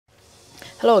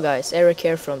Hello guys, Eric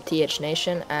here from TH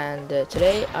Nation, and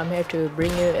today I'm here to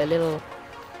bring you a little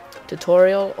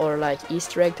tutorial or like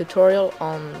Easter egg tutorial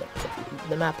on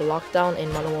the map Lockdown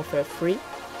in Modern Warfare 3.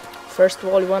 First of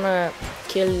all, you wanna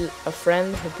kill a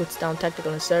friend who puts down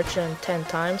tactical insertion 10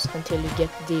 times until you get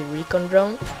the recon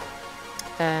drone.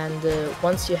 And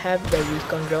once you have the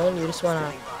recon drone, you just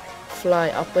wanna fly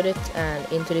up with it and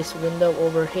into this window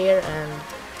over here, and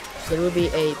there will be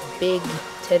a big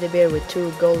teddy bear with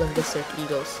two golden desert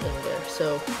eagles in there.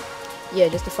 So yeah,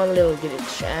 just a fun little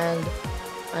glitch, and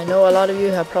I know a lot of you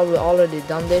have probably already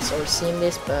done this or seen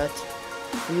this, but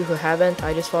for you who haven't,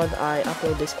 I just thought I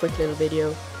upload this quick little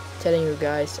video telling you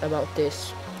guys about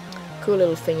this cool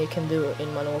little thing you can do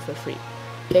in Modern Warfare 3.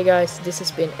 Okay guys, this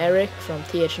has been Eric from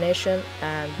TH Nation,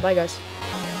 and bye guys.